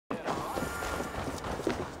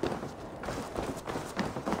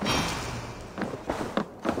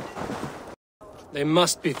They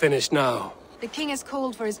must be finished now. The king has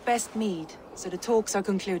called for his best mead, so the talks are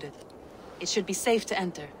concluded. It should be safe to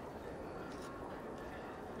enter.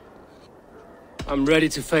 I'm ready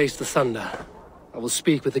to face the thunder. I will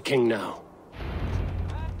speak with the king now.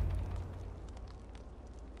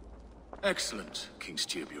 Excellent, King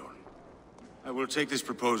Styrbjorn. I will take this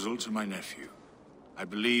proposal to my nephew. I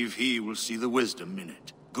believe he will see the wisdom in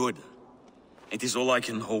it. Good. It is all I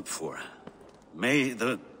can hope for. May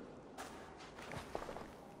the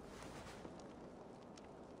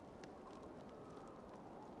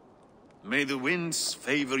winds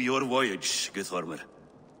favor your voyage, Guthormer.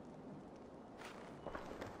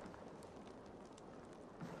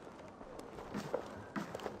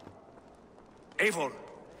 Eivor,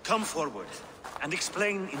 come forward, and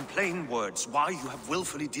explain in plain words why you have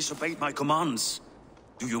willfully disobeyed my commands.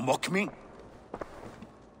 Do you mock me?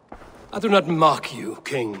 I do not mock you,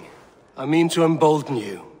 King. I mean to embolden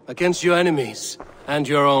you against your enemies and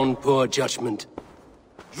your own poor judgment.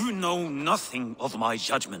 You know nothing of my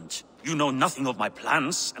judgment. You know nothing of my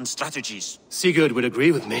plans and strategies. Sigurd would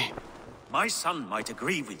agree with me. My son might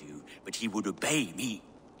agree with you, but he would obey me.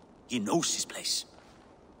 He knows his place.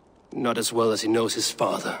 Not as well as he knows his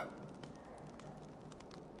father.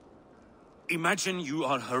 Imagine you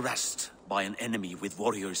are harassed by an enemy with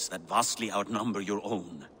warriors that vastly outnumber your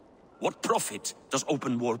own. What profit does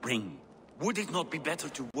open war bring? Would it not be better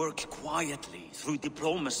to work quietly through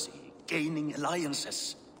diplomacy, gaining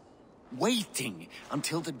alliances? Waiting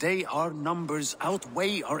until the day our numbers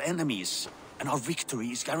outweigh our enemies, and our victory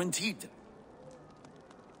is guaranteed.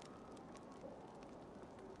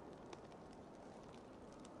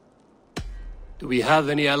 Do we have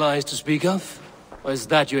any allies to speak of? Or is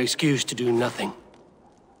that your excuse to do nothing?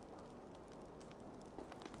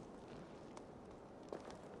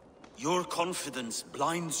 Your confidence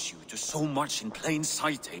blinds you to so much in plain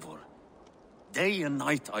sight, Eivor. Day and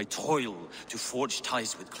night I toil to forge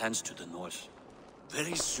ties with clans to the north.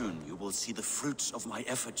 Very soon you will see the fruits of my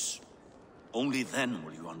efforts. Only then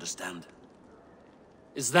will you understand.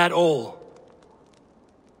 Is that all?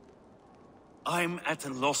 I'm at a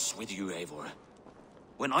loss with you, Eivor.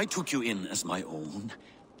 When I took you in as my own,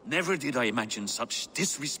 never did I imagine such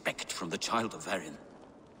disrespect from the child of Varin.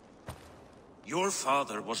 Your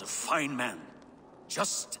father was a fine man.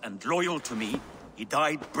 Just and loyal to me, he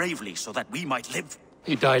died bravely so that we might live.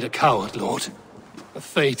 He died a coward, Lord. A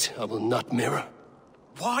fate I will not mirror.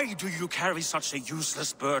 Why do you carry such a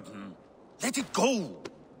useless burden? Let it go!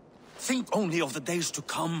 Think only of the days to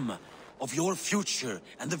come, of your future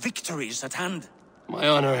and the victories at hand. My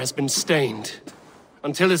honor has been stained.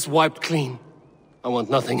 Until it's wiped clean, I want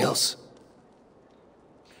nothing else.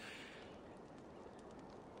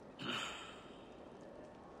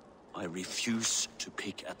 I refuse to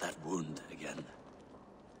pick at that wound again.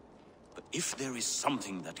 But if there is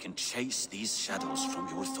something that can chase these shadows from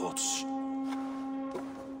your thoughts...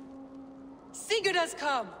 Sigurd has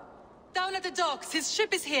come! Down at the docks, his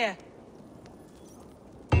ship is here!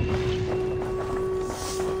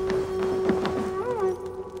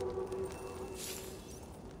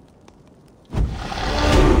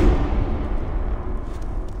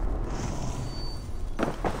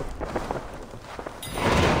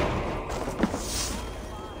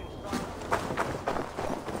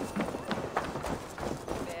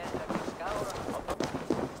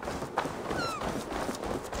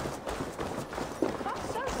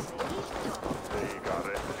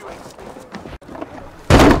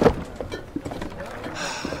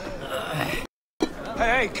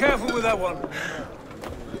 Hey, careful with that one.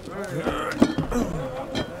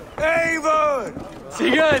 Eivor!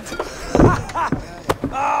 Sigurd!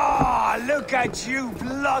 Ah, look at you,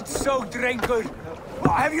 blood-soaked rancor.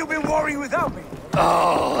 What, have you been warring without me?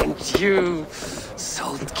 Oh, and you,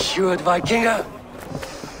 salt-cured Vikinger.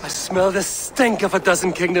 I smell the stink of a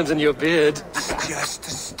dozen kingdoms in your beard. It's just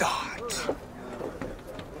a start.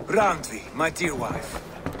 Randvi, my dear wife.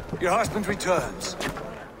 Your husband returns.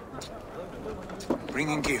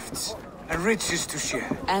 Bringing gifts and riches to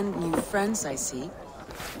share. And new friends, I see.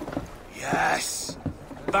 Yes.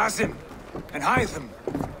 Basim and Hytham.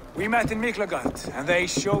 We met in Miklagard, and they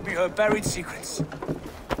showed me her buried secrets.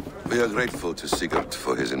 We are grateful to Sigurd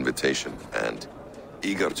for his invitation, and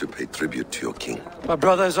eager to pay tribute to your king. My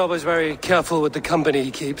brother is always very careful with the company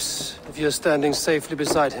he keeps. If you're standing safely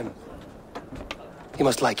beside him, he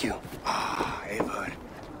must like you. Ah, Eivor.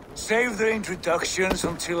 Save the introductions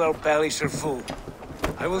until our bellies are full.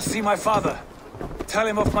 I will see my father. Tell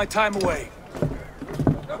him of my time away.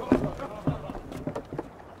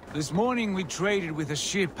 This morning we traded with a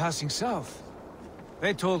ship passing south.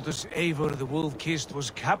 They told us Eivor the Wolf-Kissed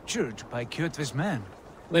was captured by Kjotve's men.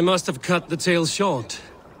 They must have cut the tale short.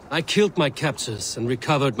 I killed my captors and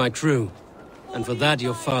recovered my crew. And for that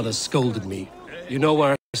your father scolded me. You know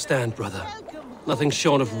where I stand, brother. Nothing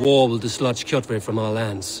short of war will dislodge Kjotve from our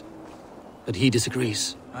lands. But he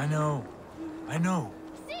disagrees. I know.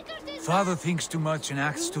 Father thinks too much and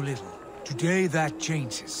acts too little. Today that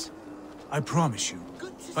changes. I promise you.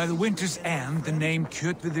 By the winter's end, the name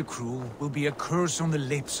Kjotve the Cruel will be a curse on the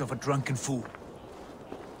lips of a drunken fool.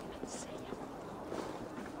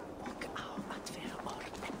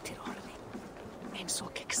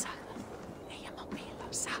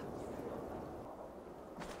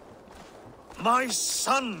 My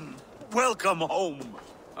son! Welcome home!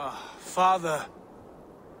 Father.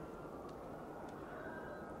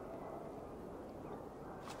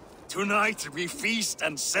 Tonight we feast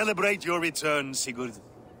and celebrate your return, Sigurd.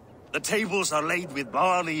 The tables are laid with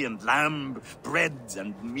barley and lamb, bread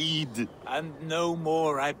and mead. And no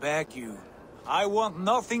more, I beg you. I want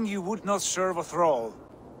nothing you would not serve a thrall.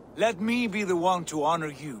 Let me be the one to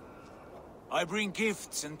honor you. I bring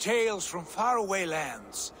gifts and tales from faraway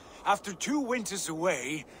lands. After 2 winters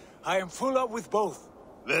away, I am full up with both.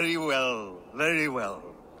 Very well, very well.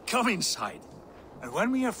 Come inside. And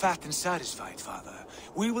when we are fat and satisfied, Father,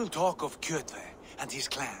 we will talk of Kjotve and his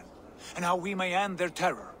clan, and how we may end their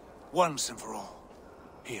terror, once and for all.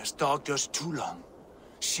 He has dogged us too long,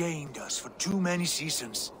 shamed us for too many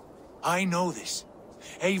seasons. I know this.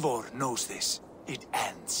 Eivor knows this. It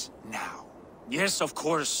ends now. Yes, of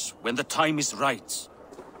course, when the time is right.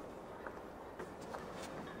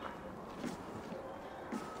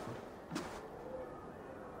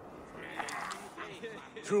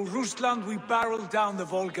 Through Rusland we barreled down the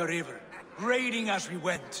Volga River, raiding as we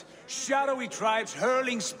went, shadowy tribes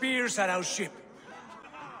hurling spears at our ship.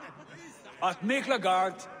 At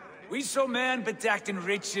Miklagard, we saw men bedecked in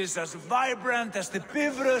riches as vibrant as the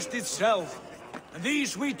Bifrost itself. And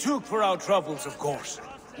these we took for our troubles, of course.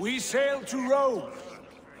 We sailed to Rome,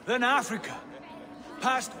 then Africa,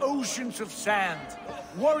 past oceans of sand,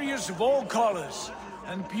 warriors of all colors,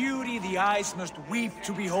 and beauty the eyes must weep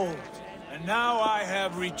to behold. And now I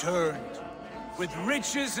have returned, with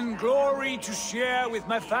riches and glory to share with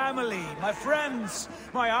my family, my friends,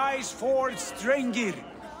 my eyes-forged Strengir.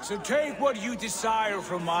 So take what you desire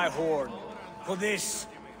from my horn. For this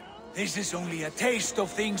is only a taste of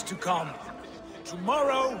things to come.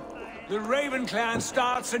 Tomorrow, the Raven clan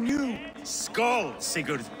starts anew. Skål,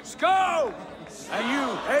 Sigurd. Skål! And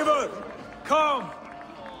you, Eivor, come.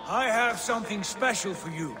 I have something special for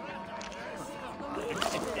you.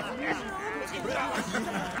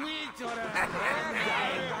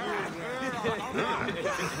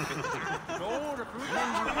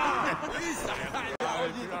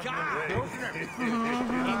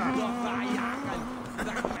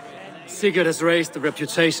 Sigurd has raised the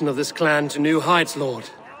reputation of this clan to new heights, Lord.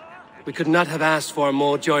 We could not have asked for a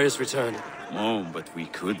more joyous return. Oh, but we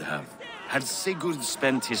could have. Had Sigurd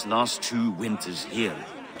spent his last 2 winters here,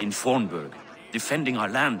 in Fornburg, defending our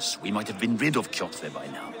lands, we might have been rid of Kjotve by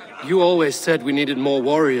now. You always said we needed more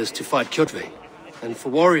warriors to fight Kjotve. And for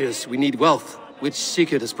warriors, we need wealth, which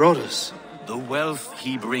Sigurd has brought us. The wealth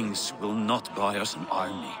he brings will not buy us an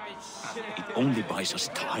army. It only buys us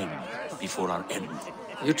time before our end.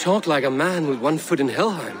 You talk like a man with one foot in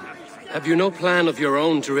Helheim. Have you no plan of your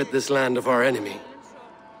own to rid this land of our enemy?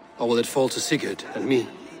 Or will it fall to Sigurd and me?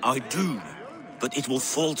 I do, but it will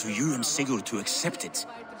fall to you and Sigurd to accept it.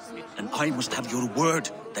 And I must have your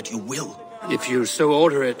word that you will. If you so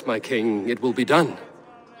order it, my king, it will be done.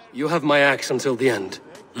 You have my axe until the end.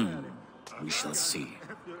 We shall see.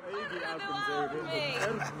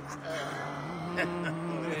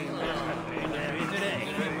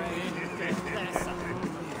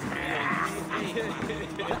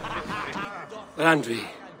 Randvi.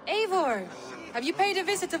 Eivor, have you paid a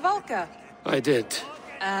visit to Valka? I did.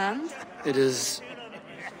 And? It is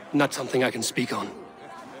not something I can speak on,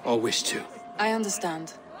 or wish to. I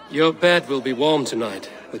understand. Your bed will be warm tonight,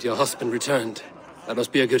 with your husband returned. That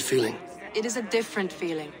must be a good feeling. It is a different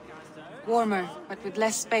feeling. Warmer, but with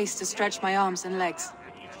less space to stretch my arms and legs.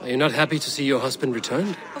 Are you not happy to see your husband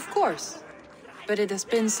returned? Of course. But it has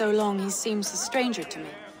been so long he seems a stranger to me.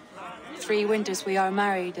 3 winters we are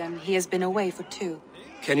married, and he has been away for 2.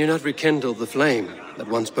 Can you not rekindle the flame that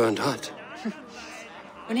once burned hot?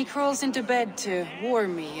 When he crawls into bed to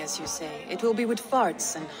warm me, as you say, it will be with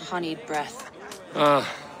farts and honeyed breath. Ah,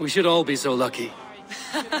 we should all be so lucky.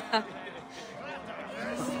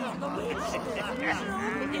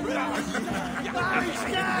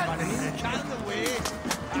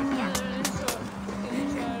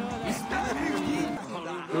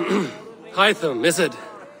 Hytham, is it?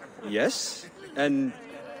 Yes, and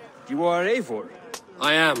you are Eivor.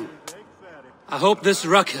 I am. I hope this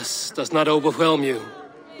ruckus does not overwhelm you.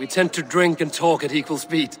 We tend to drink and talk at equal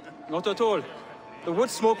speed. Not at all. The wood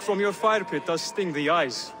smoke from your fire pit does sting the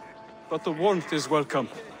eyes, but the warmth is welcome.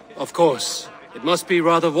 Of course. It must be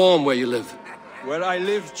rather warm where you live. Where I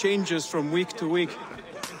live changes from week to week,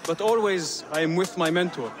 but always I am with my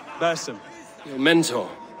mentor, Basim. Your mentor?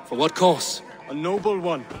 For what cause? A noble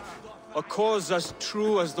one. A cause as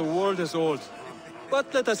true as the world is old.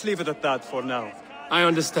 But let us leave it at that for now. I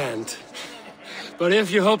understand. But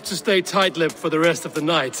if you hope to stay tight-lipped for the rest of the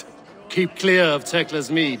night, keep clear of Tekla's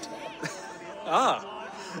mead.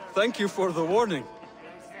 Thank you for the warning.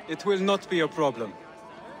 It will not be a problem.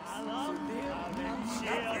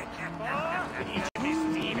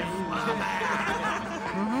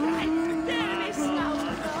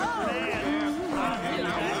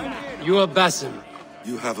 You are Basim,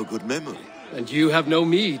 You have a good memory. and you have no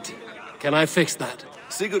mead. Can I fix that?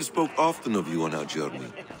 Sigurd spoke often of you on our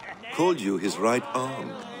journey. Called you his right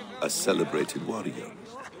arm, a celebrated warrior.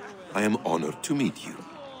 I am honored to meet you.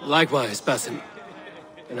 Likewise, Basim.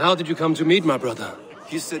 And how did you come to meet my brother?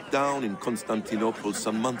 He sat down in Constantinople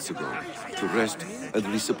some months ago to rest and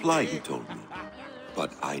resupply, he told me.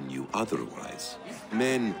 But I knew otherwise.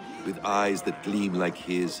 Men with eyes that gleam like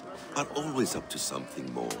his are always up to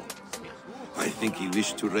something more. I think he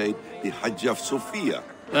wished to raid the Hajj of Sophia.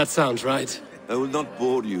 That sounds right. I will not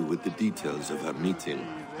bore you with the details of our meeting.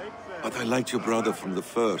 But I liked your brother from the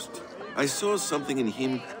first. I saw something in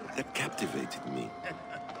him that captivated me.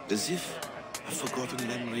 As if a forgotten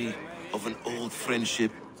memory of an old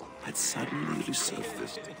friendship had suddenly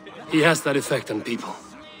resurfaced. He has that effect on people.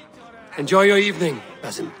 Enjoy your evening,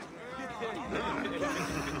 Basim.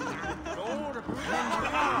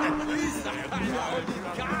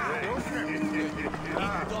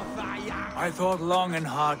 I thought long and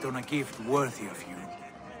hard on a gift worthy of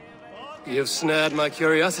you. You've snared my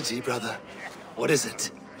curiosity, brother. What is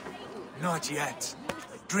it? Not yet.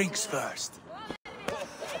 Drinks first.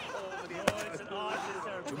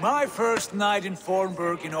 To my first night in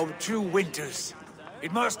Fornburg in over 2 winters.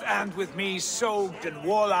 It must end with me soaked and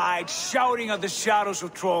wall-eyed, shouting at the shadows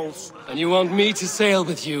of trolls. And you want me to sail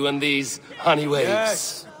with you on these honey waves?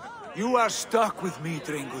 Yes. You are stuck with me,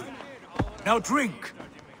 Dringur. Now drink.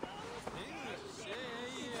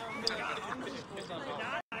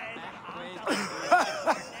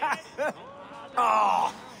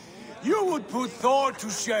 Ah, you would put Thor to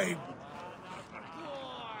shame.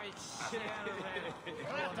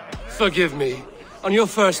 Forgive me. On your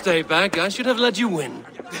first day back, I should have let you win.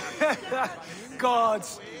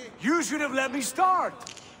 Gods, you should have let me start.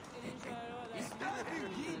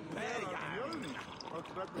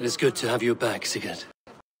 It is good to have you back, Sigurd.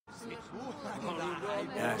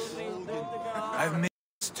 Yes. I've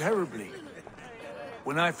missed terribly.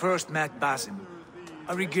 When I first met Basim,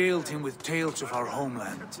 I regaled him with tales of our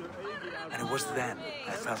homeland. And it was then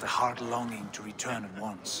I felt a heart longing to return at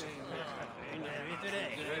once.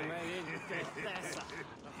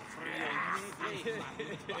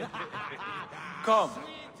 Come.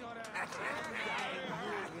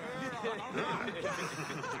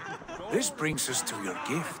 This brings us to your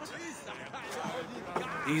gift.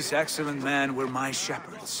 These excellent men were my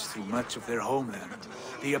shepherds through much of their homeland,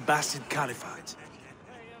 the Abbasid Caliphate.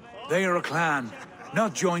 They are a clan,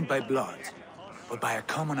 not joined by blood, but by a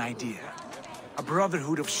common idea. A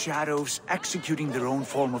brotherhood of shadows executing their own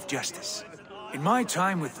form of justice. In my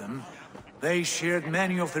time with them, they shared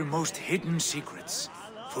many of their most hidden secrets,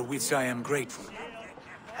 for which I am grateful.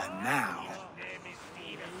 And now,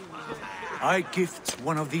 I gift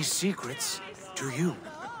one of these secrets to you.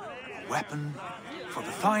 A weapon for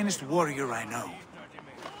the finest warrior I know.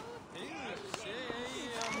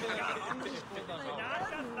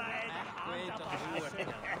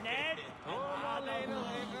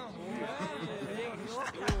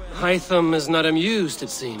 Hytham is not amused, it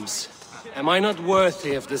seems. Am I not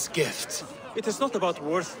worthy of this gift? It is not about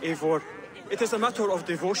worth, Eivor. It is a matter of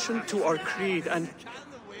devotion to our creed and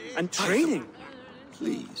training.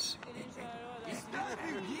 Please.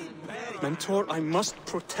 Mentor, I must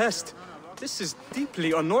protest. This is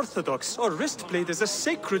deeply unorthodox. Our wristblade is a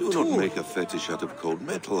sacred Do tool. not make a fetish out of cold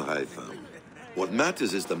metal, Hytham. What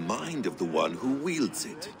matters is the mind of the one who wields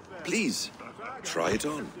it. Please, try it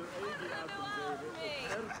on.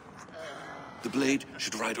 The blade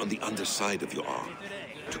should ride on the underside of your arm,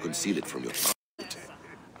 to conceal it from your target.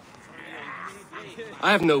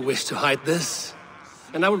 I have no wish to hide this.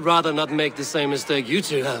 And I would rather not make the same mistake you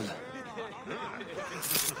two have.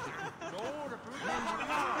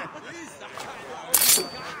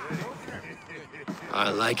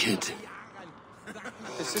 I like it.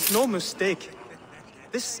 This is no mistake.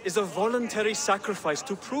 This is a voluntary sacrifice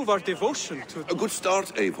to prove our devotion to... A good start,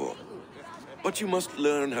 Eivor. But you must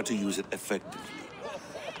learn how to use it effectively.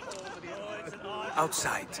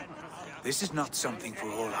 Outside. This is not something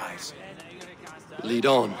for all eyes. Lead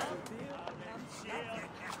on.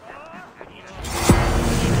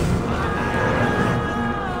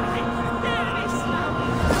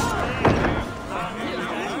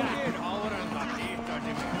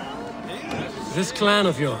 This clan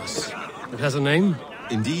of yours, it has a name?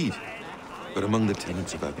 Indeed. But among the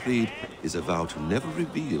tenets of our creed is a vow to never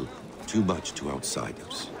reveal too much to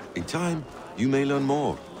outsiders. In time, you may learn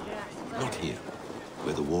more. Not here,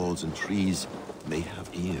 where the walls and trees may have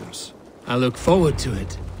ears. I look forward to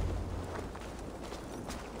it.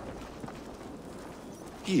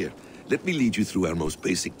 Here, let me lead you through our most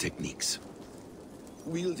basic techniques.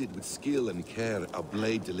 Wielded with skill and care, our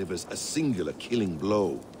blade delivers a singular killing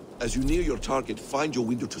blow. As you near your target, find your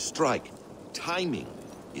window to strike. Timing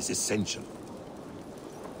is essential.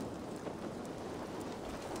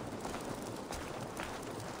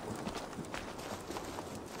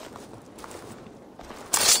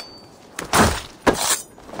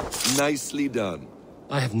 Nicely done.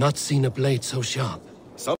 I have not seen a blade so sharp.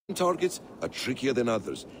 Some targets are trickier than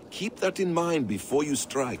others. Keep that in mind before you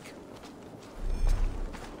strike.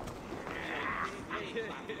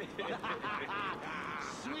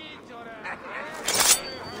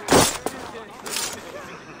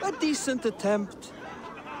 A decent attempt.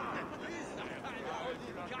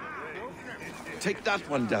 Take that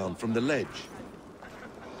one down from the ledge.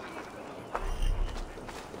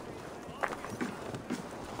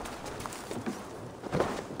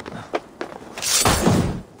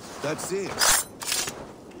 That's it.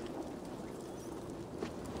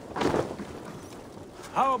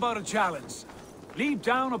 How about a challenge? Leap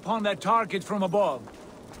down upon that target from above.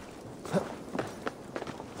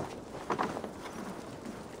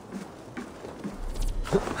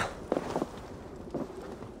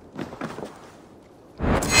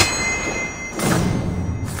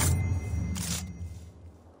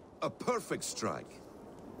 A perfect strike.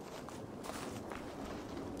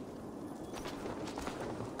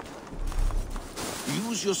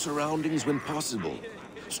 Use your surroundings when possible.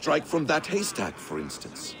 Strike from that haystack, for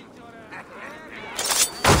instance.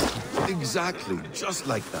 Exactly, just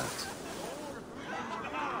like that.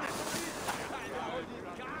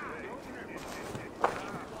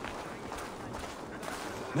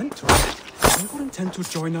 Mentor, do you intend to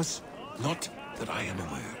join us? Not that I am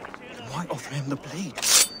aware. Then why offer him the blade?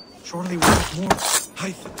 Surely we have more.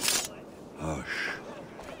 Hytham. Hush.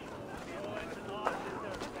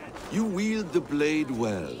 You wield the blade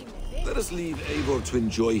well. Let us leave Eivor to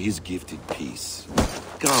enjoy his gift in peace.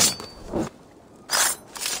 Come.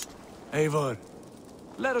 Eivor,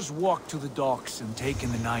 let us walk to the docks and take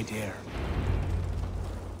in the night air.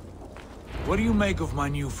 What do you make of my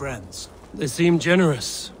new friends? They seem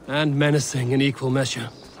generous and menacing in equal measure.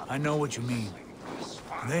 I know what you mean.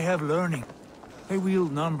 They have learning. They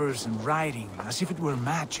wield numbers and writing as if it were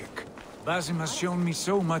magic. Basim has shown me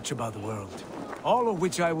so much about the world, all of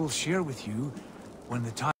which I will share with you when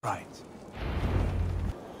the time is right.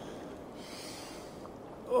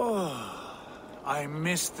 Oh, I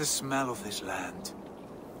miss the smell of this land.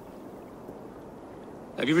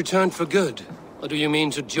 Have you returned for good? Or do you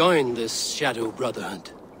mean to join this Shadow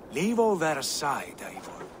Brotherhood? Leave all that aside,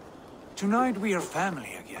 Eivor. Tonight we are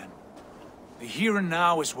family again. The here and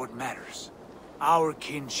now is what matters. Our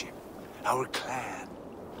kinship, our clan,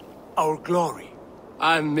 our glory.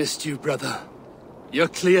 I've missed you, brother. Your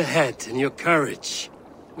clear head and your courage.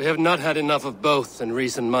 We have not had enough of both in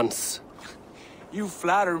recent months. You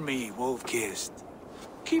flatter me, Wolf-Kissed.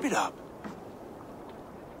 Keep it up.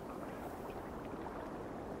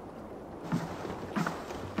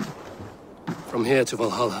 From here to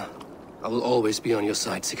Valhalla, I will always be on your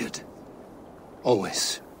side, Sigurd.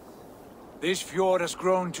 Always. This fjord has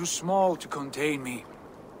grown too small to contain me,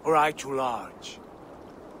 or I too large.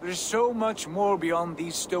 There is so much more beyond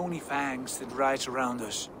these stony fangs that rise around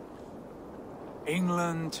us.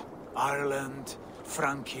 England, Ireland,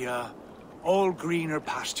 Francia, all greener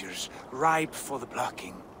pastures, ripe for the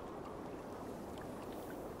plucking.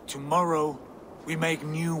 Tomorrow, we make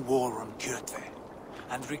new war on Kjotve,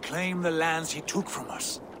 and reclaim the lands he took from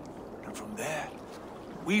us. And from there,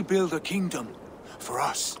 we build a kingdom for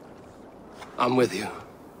us. I'm with you.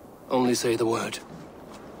 Only say the word.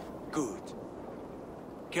 Good.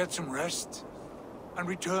 Get some rest, and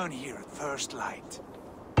return here at first light.